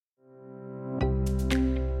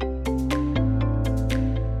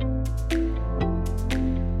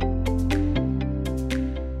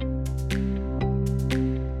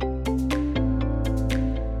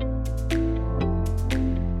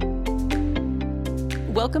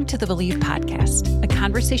Welcome to the Believe Podcast, a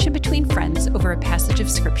conversation between friends over a passage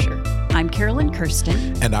of Scripture. I'm Carolyn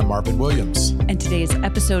Kirsten. And I'm Marvin Williams. And today is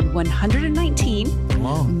episode 119,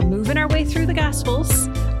 moving our way through the Gospels.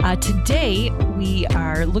 Today, we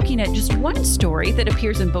are looking at just one story that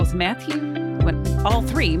appears in both all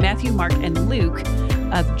three, Matthew, Mark, and Luke,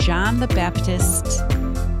 of John the Baptist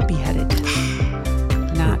beheaded.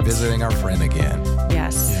 We're visiting our friend again.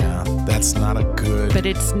 Yes. Yeah, that's not a good But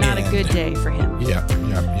it's not end. a good day for him.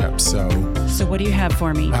 Yep. So what do you have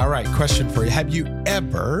for me? All right, question for you. Have you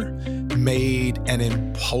ever made an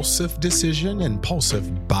impulsive decision,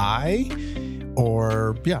 impulsive buy,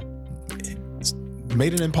 or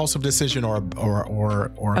made an impulsive decision or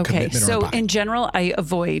Okay, commitment so or a buy? in general, I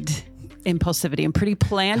avoid impulsivity. I'm pretty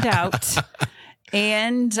planned out.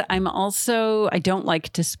 And I don't like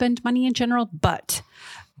to spend money in general, but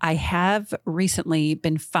I have recently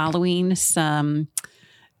been following some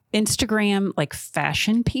Instagram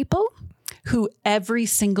fashion people who every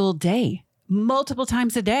single day, multiple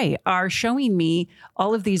times a day, are showing me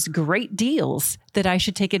all of these great deals that I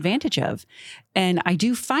should take advantage of. And I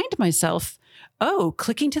do find myself,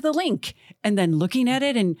 clicking to the link and then looking at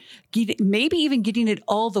it and maybe even getting it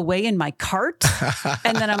all the way in my cart.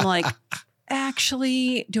 And then I'm like,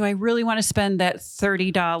 actually, do I really want to spend that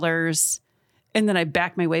 $30? And then I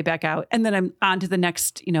back my way back out. And then I'm on to the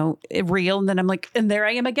next, reel. And then I'm like, and there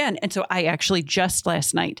I am again. And so I actually just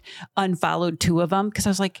last night unfollowed two of them because I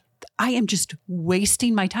was like, I am just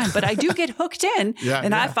wasting my time. But I do get hooked in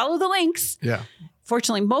I follow the links. Yeah.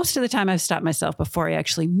 Fortunately, most of the time I've stopped myself before I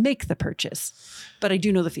actually make the purchase. But I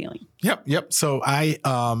do know the feeling. Yep. So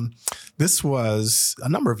this was a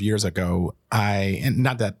number of years ago. And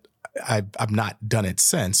not that I've not done it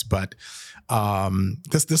since, but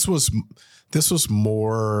this was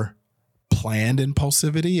more planned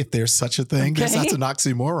impulsivity, if there's such a thing. Okay. That's an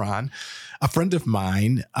oxymoron. A friend of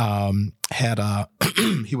mine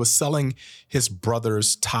he was selling his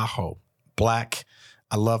brother's Tahoe, black.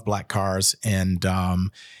 I love black cars, and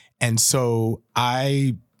so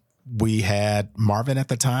we had Marvin at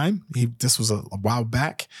the time. This was a while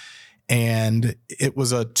back, and it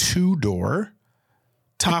was a two-door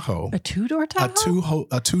Tahoe. A two-door Tahoe?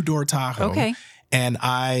 A two-door Tahoe. Okay. And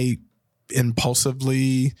I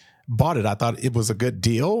impulsively bought it. I thought it was a good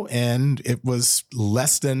deal, and it was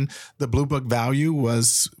less than the Blue Book value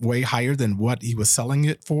was way higher than what he was selling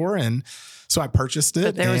it for. And so I purchased it.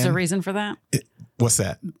 But there was a reason for that? What's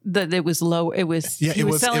that? That it was low. He was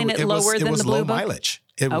selling it lower than the Blue Book? It was low mileage.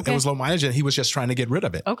 It was low mileage, and he was just trying to get rid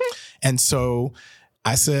of it. Okay. And so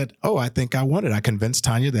I said, I think I want it. I convinced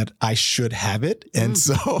Tanya that I should have it. And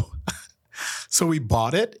so we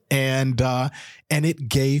bought it, and it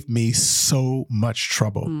gave me so much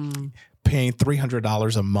trouble. Paying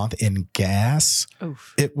 $300 a month in gas.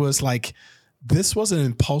 Oof. It was like, this was an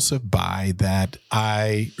impulsive buy that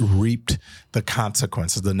I reaped the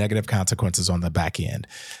consequences, the negative consequences on the back end.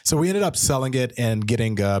 So we ended up selling it and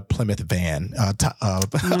getting a Plymouth van.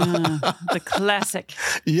 The classic.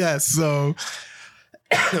 Yes. So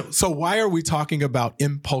why are we talking about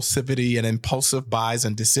impulsivity and impulsive buys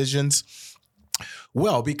and decisions?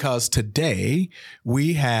 Well, because today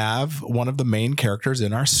we have one of the main characters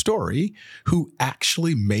in our story who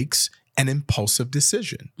actually makes an impulsive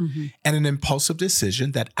decision, and an impulsive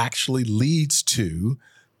decision that actually leads to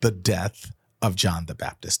the death of John the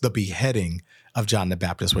Baptist, the beheading of John the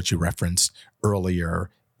Baptist, which you referenced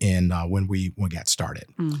earlier in when we got started.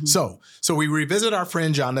 So we revisit our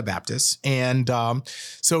friend John the Baptist, and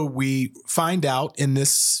so we find out in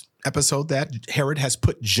this episode that Herod has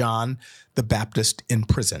put John the Baptist in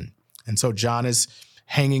prison, and so John is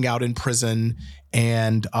hanging out in prison,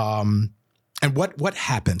 and what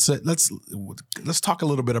happens? So let's talk a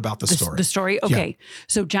little bit about the story. The story, okay. Yeah.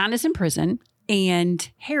 So John is in prison, and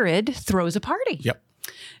Herod throws a party. Yep.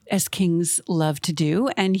 As kings love to do.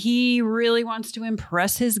 And he really wants to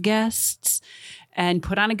impress his guests and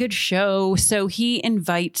put on a good show. So he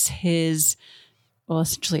invites his,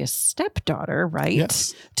 essentially a stepdaughter, right?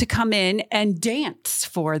 Yes. To come in and dance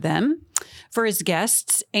for his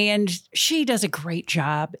guests. And she does a great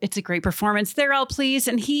job. It's a great performance. They're all pleased.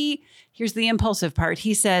 And here's the impulsive part.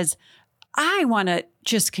 He says, I want to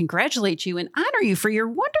just congratulate you and honor you for your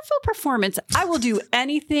wonderful performance. I will do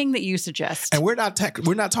anything that you suggest. And we're not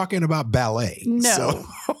talking about ballet. No.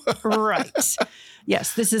 Right.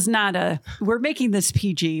 Yes, this is not we're making this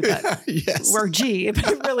PG, but yes. We're G, but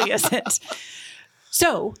it really isn't.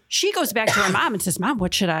 So she goes back to her mom and says, Mom,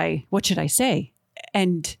 what should I say?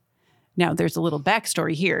 And now there's a little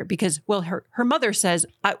backstory here because, her mother says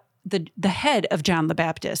the head of John the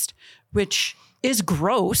Baptist, which is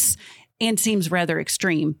gross. and seems rather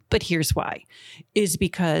extreme. But here's why, is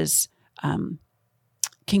because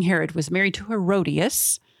King Herod was married to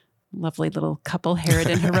Herodias, lovely little couple, Herod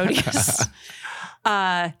and Herodias.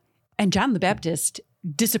 And John the Baptist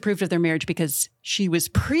disapproved of their marriage because she was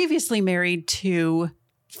previously married to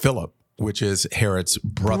Philip, which is Herod's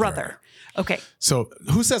brother. Okay. So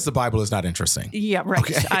who says the Bible is not interesting? Yeah, right.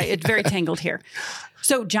 Okay. It's very tangled here.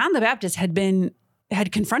 So John the Baptist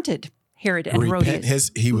had confronted Herod and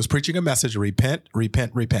Herodias. He was preaching a message, repent,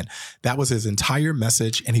 repent, repent. That was his entire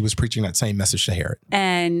message, and he was preaching that same message to Herod.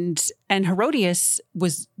 And Herodias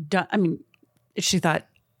was done. I mean, she thought,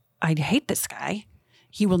 I hate this guy.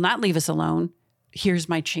 He will not leave us alone. Here's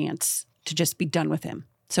my chance to just be done with him.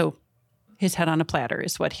 So his head on a platter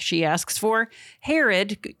is what she asks for.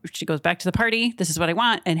 Herod, she goes back to the party. This is what I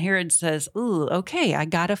want. And Herod says, ooh, okay, I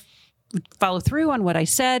got to follow through on what I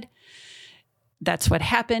said. That's what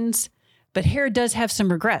happens. But Herod does have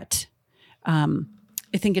some regret. I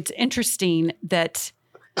think it's interesting that,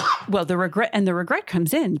 well, the regret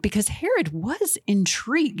comes in because Herod was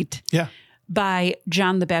intrigued by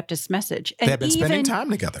John the Baptist's message. And they had been spending time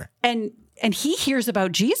together. And he hears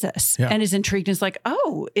about Jesus and is intrigued and is like,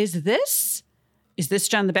 oh, is this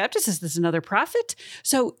John the Baptist? Is this another prophet?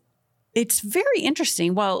 So it's very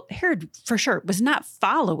interesting. While Herod, for sure, was not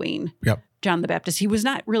following John the Baptist, he was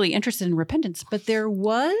not really interested in repentance, but there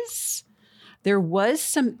was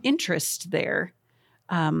some interest there.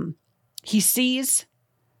 He senses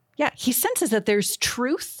that there's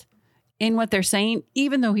truth in what they're saying,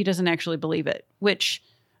 even though he doesn't actually believe it, which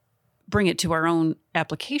bring it to our own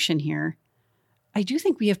application here. I do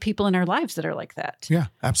think we have people in our lives that are like that. Yeah,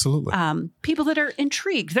 absolutely. People that are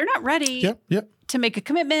intrigued. They're not ready to make a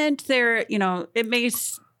commitment. It may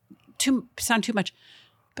sound too much,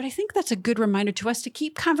 but I think that's a good reminder to us to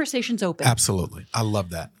keep conversations open. Absolutely. I love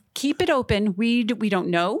that. Keep it open. We don't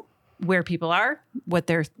know where people are, what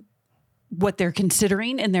they're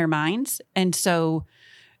considering in their minds. And so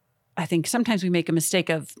I think sometimes we make a mistake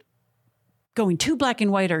of going too black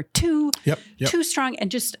and white or too strong.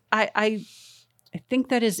 And just, I think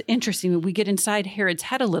that is interesting when we get inside Herod's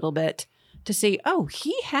head a little bit to say, oh,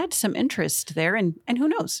 he had some interest there, and who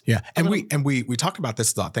knows? Yeah. And we talked about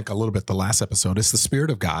this, I think, a little bit the last episode. It's the Spirit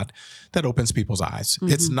of God that opens people's eyes.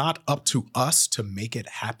 Mm-hmm. It's not up to us to make it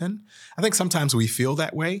happen. I think sometimes we feel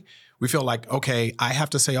that way. We feel like, okay, I have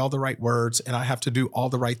to say all the right words and I have to do all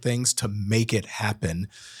the right things to make it happen.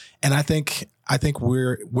 And I think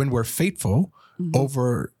when we're faithful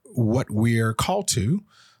over what we're called to,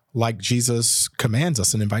 like Jesus commands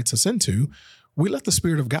us and invites us into, we let the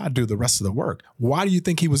Spirit of God do the rest of the work. Why do you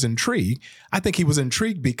think he was intrigued? I think he was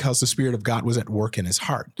intrigued because the Spirit of God was at work in his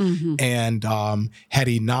heart. Mm-hmm. And had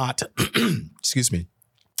he not,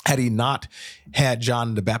 had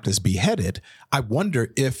John the Baptist beheaded, I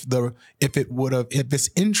wonder if this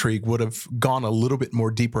intrigue would have gone a little bit more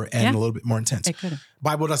deeper and a little bit more intense. It could have.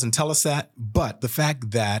 Bible doesn't tell us that, but the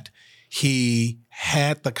fact that he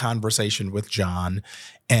had the conversation with John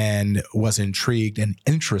and was intrigued and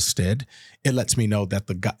interested, it lets me know that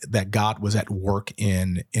that God was at work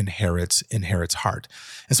in Herod's heart.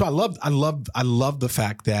 And so I love the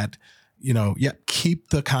fact that, keep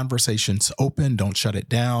the conversations open. Don't shut it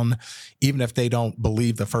down. Even if they don't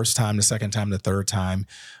believe the first time, the second time, the third time,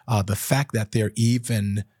 the fact that they're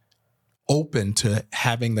even open to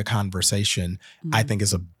having the conversation, I think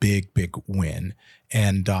is a big, big win.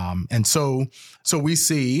 And so we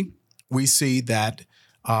see that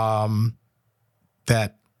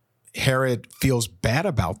that Herod feels bad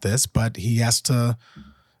about this, but he has to.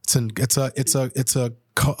 It's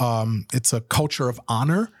a culture of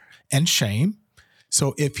honor and shame.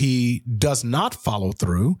 So if he does not follow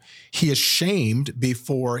through, he is shamed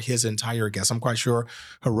before his entire guests. I'm quite sure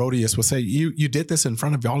Herodias will say, you did this in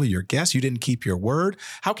front of all of your guests. You didn't keep your word.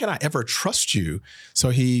 How can I ever trust you?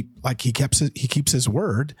 So he keeps his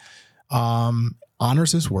word,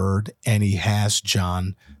 honors his word, and he has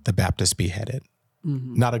John the Baptist beheaded.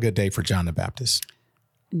 Mm-hmm. Not a good day for John the Baptist.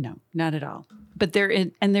 No, not at all. But there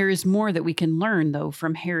is more that we can learn, though,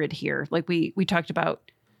 from Herod here. Like we talked about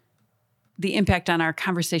the impact on our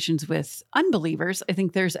conversations with unbelievers. I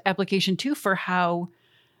think there's application, too, for how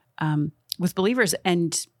with believers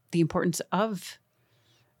and the importance of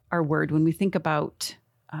our word. When we think about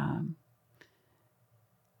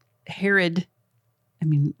Herod, I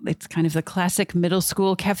mean, it's kind of the classic middle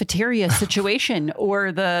school cafeteria situation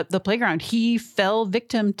or the playground. He fell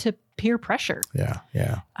victim to peer pressure.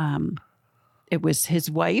 Yeah. It was his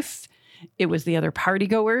wife. It was the other party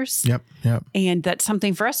goers. Yep. And that's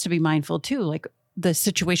something for us to be mindful too, like the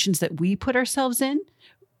situations that we put ourselves in.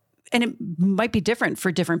 And it might be different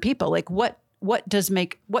for different people. Like what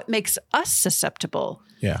what makes us susceptible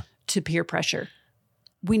Yeah. to peer pressure.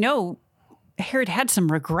 We know Herod had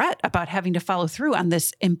some regret about having to follow through on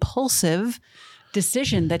this impulsive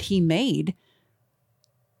decision that he made.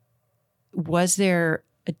 Was there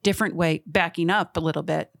a different way, backing up a little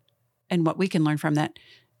bit, and what we can learn from that?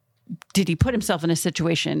 Did he put himself in a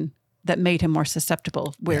situation that made him more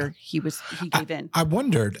susceptible where he gave in? I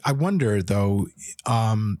wonder though,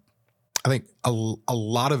 I think a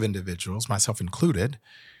lot of individuals, myself included,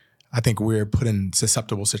 I think we're put in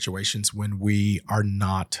susceptible situations when we are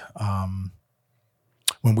not,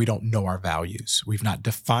 when we don't know our values. We've not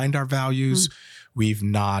defined our values. We've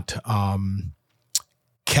not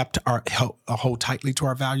kept hold tightly to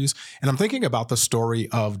our values. And I'm thinking about the story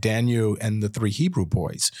of Daniel and the 3 Hebrew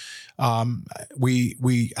boys. I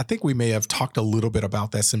think we may have talked a little bit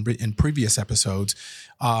about this in previous episodes.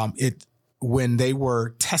 When they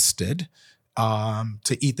were tested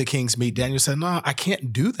to eat the king's meat, Daniel said, "No, I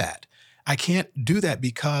can't do that. I can't do that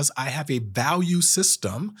because I have a value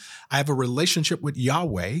system. I have a relationship with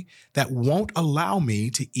Yahweh that won't allow me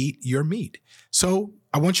to eat your meat. So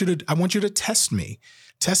I want you to test me.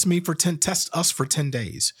 Test us for 10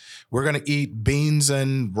 days. We're going to eat beans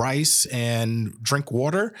and rice and drink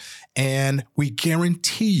water. And we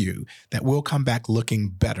guarantee you that we'll come back looking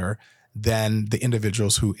better than the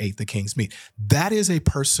individuals who ate the king's meat." That is a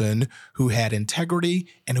person who had integrity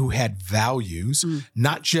and who had values,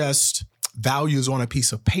 not just values on a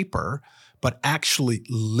piece of paper, but actually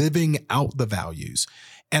living out the values.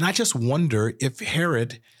 And I just wonder if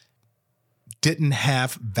Herod didn't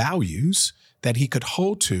have values that he could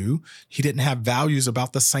hold to. He didn't have values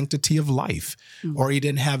about the sanctity of life, or he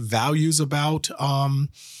didn't have values about,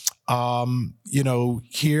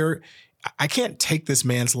 here, I can't take this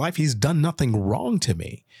man's life. He's done nothing wrong to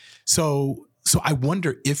me. So I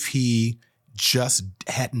wonder if he just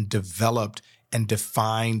hadn't developed and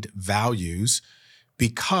defined values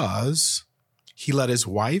because he let his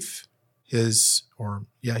wife, his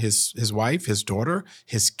wife, his daughter,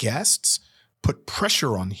 his guests put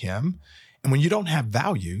pressure on him. And when you don't have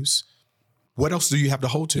values, what else do you have to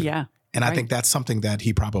hold to? Yeah. And I think that's something that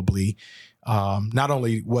he probably, not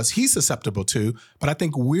only was he susceptible to, but I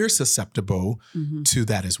think we're susceptible to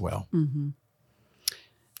that as well. Mm-hmm.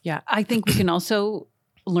 Yeah. I think we can also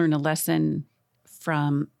learn a lesson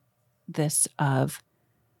from this of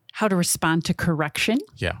how to respond to correction.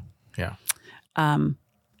 Yeah. Yeah.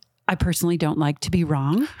 I personally don't like to be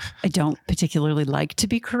wrong. I don't particularly like to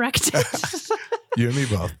be corrected. You and me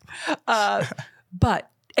both. But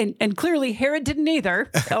clearly Herod didn't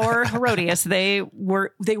either, or Herodias. They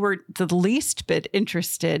were the least bit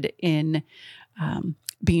interested in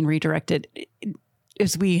being redirected.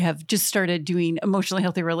 As we have just started doing emotionally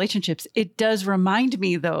healthy relationships, it does remind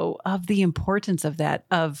me, though, of the importance of that,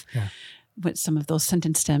 of what some of those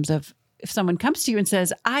sentence stems of, if someone comes to you and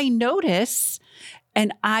says, "I notice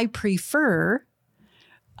and I prefer,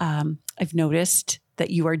 I've noticed that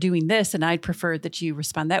you are doing this and I'd prefer that you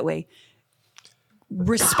respond that way."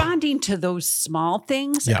 Responding to those small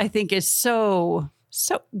things, I think, is so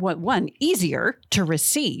easier to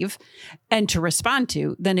receive and to respond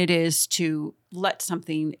to than it is to let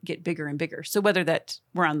something get bigger and bigger. So whether that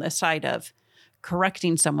we're on the side of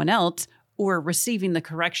correcting someone else or receiving the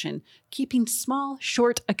correction, keeping small,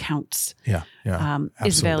 short accounts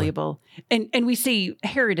is valuable. And we see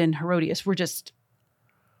Herod and Herodias were just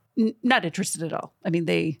not interested at all. I mean,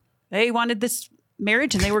 they wanted this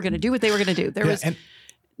marriage and they were going to do what they were going to do. There was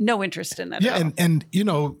no interest in that. Yeah. And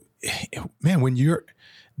man, when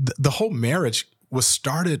the whole marriage was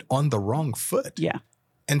started on the wrong foot. Yeah.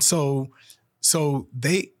 And so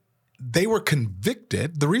they were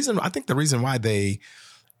convicted. I think the reason why they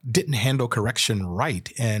didn't handle correction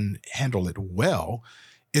right and handle it well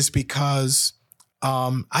is because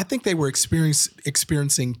I think they were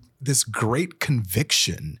experiencing this great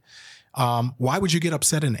conviction. Why would you get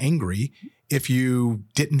upset and angry if you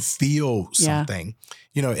didn't feel something?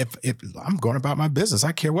 If I'm going about my business,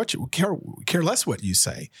 I care less what you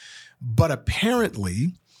say. But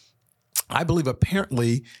apparently,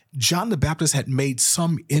 John the Baptist had made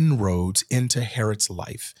some inroads into Herod's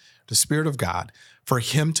life, the Spirit of God, for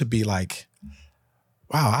him to be like,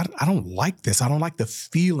 wow, I don't like this. I don't like the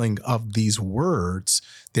feeling of these words.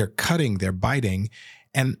 They're cutting, they're biting.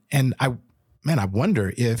 And I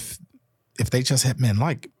wonder if they just had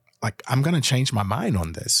I'm going to change my mind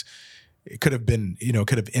on this. It could have been,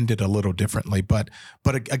 could have ended a little differently. But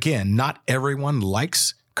again, not everyone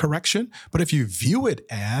likes correction. But if you view it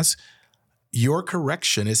as your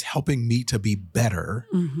correction is helping me to be better,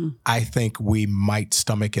 I think we might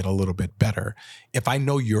stomach it a little bit better. If I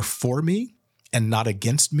know you're for me and not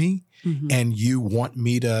against me, and you want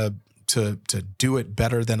me to do it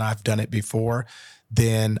better than I've done it before,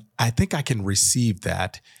 then I think I can receive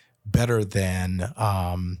that better than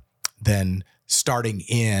starting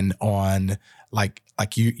in on like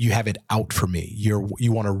you have it out for me. You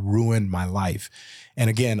want to ruin my life. And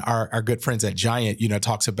again, our good friends at Giant,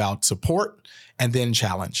 talks about support and then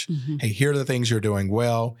challenge. Hey, here are the things you're doing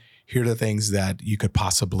well. Here are the things that you could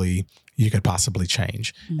possibly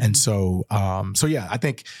change. And so yeah, I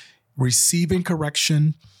think receiving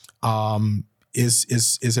correction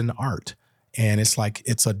is an art, and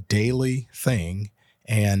it's a daily thing.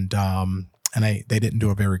 And they didn't do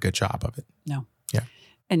a very good job of it. No. Yeah.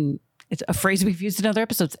 And it's a phrase we've used in other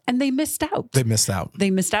episodes, and they missed out. They missed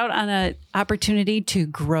out on an opportunity to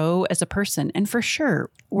grow as a person. And for sure,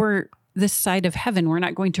 we're this side of heaven. We're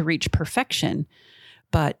not going to reach perfection,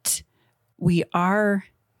 but we are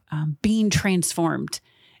being transformed,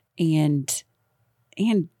 and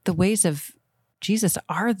the ways of Jesus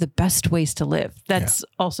are the best ways to live. That's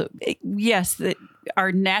also, yes, that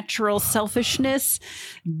our natural selfishness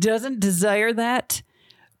doesn't desire that,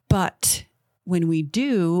 but when we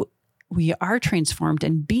do, we are transformed,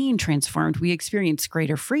 and being transformed, we experience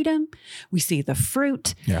greater freedom. We see the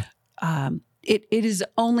fruit. Yeah. It is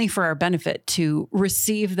only for our benefit to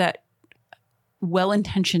receive that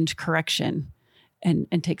well-intentioned correction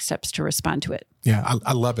and take steps to respond to it. Yeah,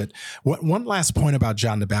 I love it. One last point about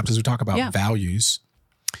John the Baptist. We talk about values.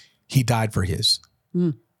 He died for his.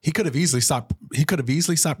 He could have easily stopped. He could have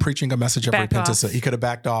easily stopped preaching a message of repentance. He could have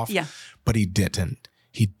backed off. Yeah. But he didn't.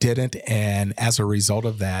 He didn't, and as a result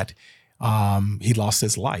of that, he lost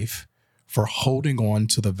his life for holding on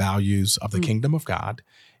to the values of the kingdom of God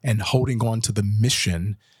and holding on to the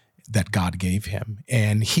mission that God gave him.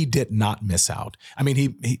 And he did not miss out. I mean,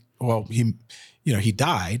 he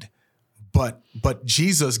died, but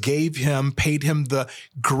Jesus paid him the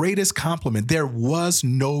greatest compliment. There was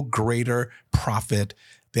no greater prophet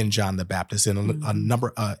than John the Baptist. In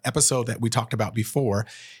a episode that we talked about before,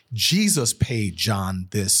 Jesus paid John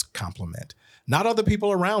this compliment. Not other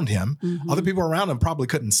people around him. Other people around him probably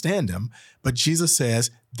couldn't stand him, but Jesus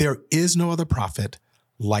says there is no other prophet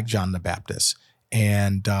like John the Baptist.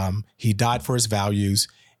 And he died for his values,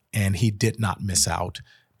 and he did not miss out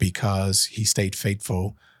because he stayed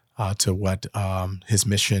faithful to what his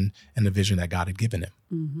mission and the vision that God had given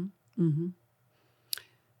him.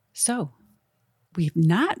 So we've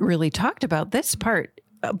not really talked about this part,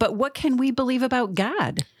 but what can we believe about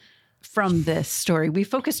God from this story? We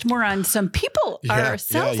focused more on some people,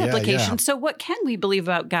 ourselves application. So what can we believe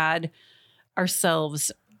about God,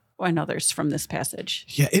 ourselves, and others from this passage?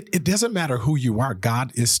 Yeah, it doesn't matter who you are.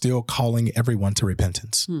 God is still calling everyone to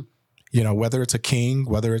repentance. Whether it's a king,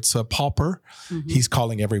 whether it's a pauper, he's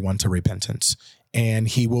calling everyone to repentance. And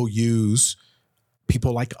he will use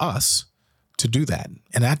people like us to do that.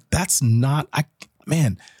 And that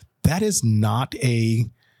is not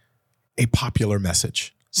a popular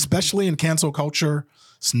message, especially in cancel culture.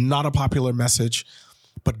 It's not a popular message,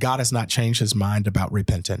 but God has not changed his mind about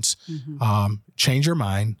repentance. Change your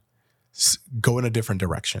mind, go in a different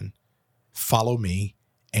direction, follow me,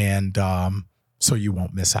 and so you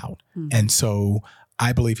won't miss out. And so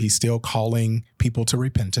I believe he's still calling people to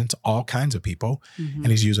repentance, all kinds of people, and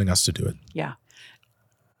he's using us to do it. Yeah.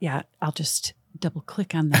 Yeah. I'll just double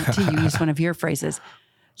click on that to use one of your phrases.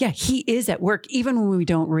 Yeah. He is at work, even when we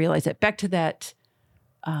don't realize it. Back to that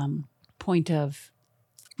point of,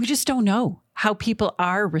 we just don't know how people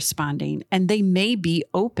are responding, and they may be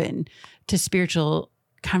open to spiritual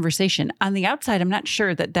conversation. On the outside, I'm not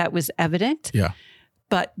sure that was evident. Yeah.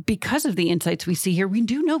 But because of the insights we see here, we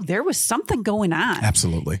do know there was something going on.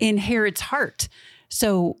 Absolutely. In Herod's heart.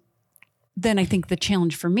 So then I think the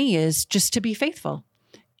challenge for me is just to be faithful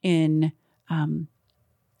in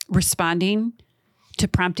responding to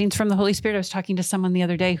promptings from the Holy Spirit. I was talking to someone the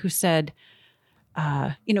other day who said,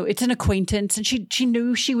 it's an acquaintance, and she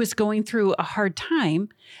knew she was going through a hard time,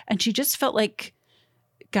 and she just felt like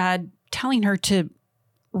God telling her to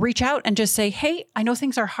reach out and just say, hey, I know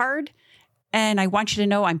things are hard, and I want you to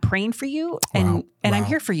know I'm praying for you, and I'm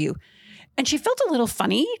here for you. And she felt a little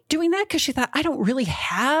funny doing that because she thought, I don't really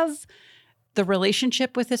have the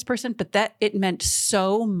relationship with this person, but that it meant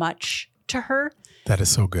so much to her. That is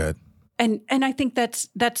so good. And I think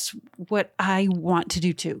that's what I want to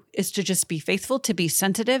do too, is to just be faithful, to be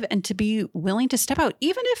sensitive, and to be willing to step out,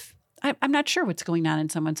 even if I'm not sure what's going on in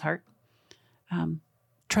someone's heart.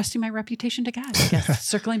 Trusting my reputation to God, I guess.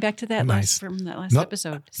 Circling back to that last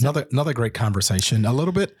episode. So. Another great conversation. A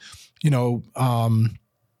little bit,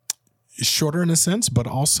 shorter in a sense, but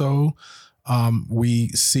also we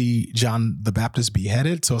see John the Baptist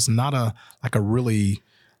beheaded. So it's not a really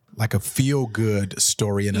feel good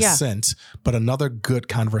story in a sense, but another good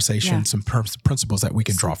conversation, some principles that we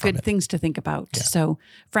can draw from it. Good things to think about. Yeah. So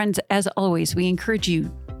friends, as always, we encourage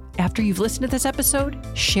you, after you've listened to this episode,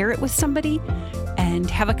 share it with somebody and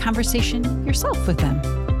have a conversation yourself with them.